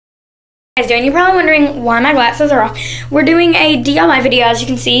Guys doing? You're probably wondering why my glasses are off. We're doing a DIY video, as you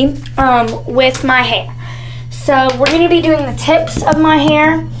can see, with my hair. So we're going to be doing the tips of my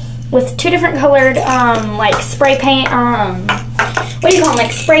hair with two different colored, like spray paint, what do you call them?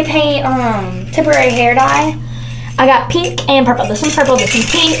 Like spray paint, temporary hair dye. I got pink and purple. This one's purple, this one's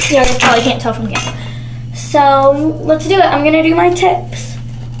pink. You guys probably can't tell from here. So let's do it. I'm going to do my tips.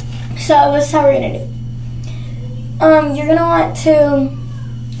 So this is how we're going to do it. You're going to want to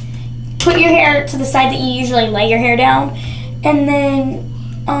put your hair to the side that you usually lay your hair down, and then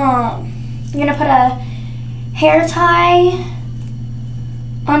you're gonna put a hair tie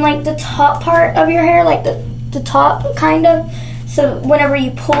on like the top part of your hair, like the top kind of. So whenever you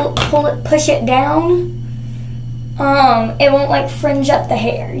push it down, it won't like fringe up the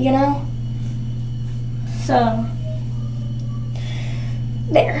hair, you know. So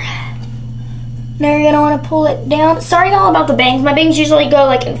there. Now you're gonna want to pull it down. Sorry all about the bangs. My bangs usually go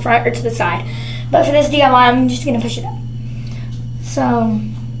like in front or to the side, but for this DIY, I'm just gonna push it up. So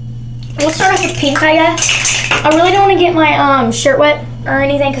we'll start off with pink, I guess. I really don't want to get my shirt wet or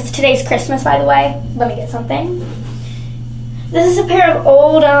anything because today's Christmas, by the way. Let me get something. This is a pair of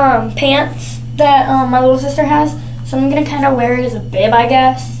old pants that my little sister has, so I'm gonna kind of wear it as a bib, I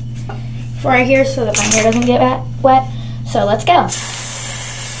guess, for right here so that my hair doesn't get wet. So let's go.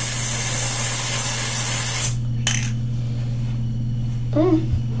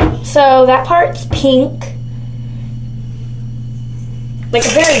 So that part's pink, like a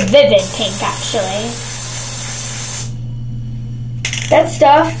very vivid pink, actually. That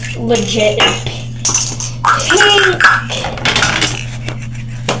stuff legit is pink.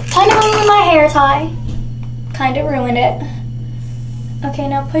 Kind of ruined my hair tie. Kind of ruined it. Okay,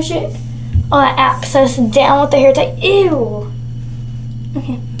 now push it on access down with the hair tie. Ew.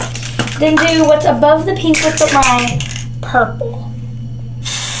 Okay. Then do what's above the pink with my purple.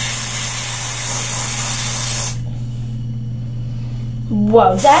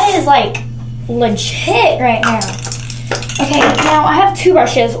 Whoa, that is like legit right now. Okay, now I have two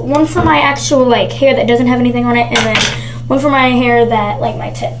brushes. One for my actual like hair that doesn't have anything on it, and then one for my hair that, like my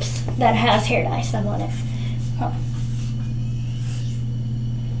tips, that has hair dye stuff on it. Huh.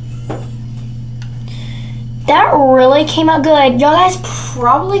 That really came out good. Y'all guys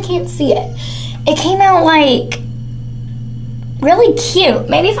probably can't see it. It came out like really cute.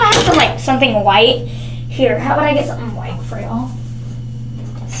 Maybe if I had some like something white. Here, how about I get something white for y'all?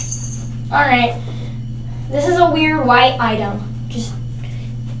 Alright, this is a weird white item. Just,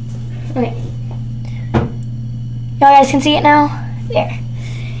 okay. Y'all guys can see it now? There.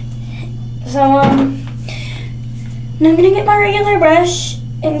 So, now I'm gonna get my regular brush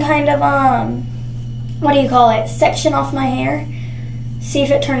and kind of, what do you call it? Section off my hair. See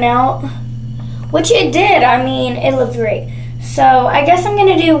if it turned out. Which it did. I mean, it looked great. So, I guess I'm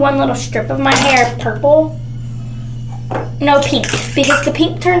gonna do one little strip of my hair purple. No, pink, because the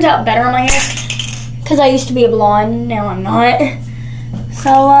pink turns out better on my hair, because I used to be a blonde, now I'm not.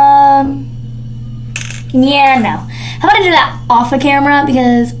 So, yeah, no. How about I do that off of camera,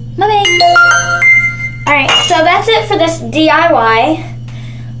 because my bad. Alright, so that's it for this DIY.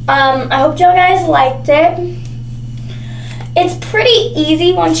 I hope y'all guys liked it. It's pretty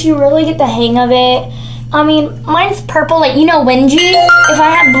easy once you really get the hang of it. I mean, mine's purple, like, you know Wengie? If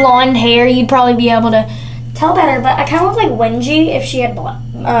I had blonde hair, you'd probably be able to tell better, but I kind of look like Wengie if she had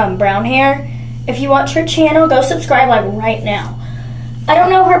brown hair. If you watch her channel, go subscribe like right now. I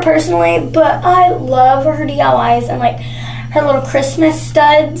don't know her personally, but I love her DIYs and like her little Christmas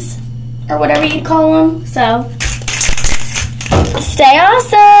studs or whatever you'd call them. So stay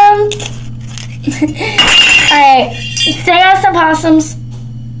awesome. All right, stay awesome, possums.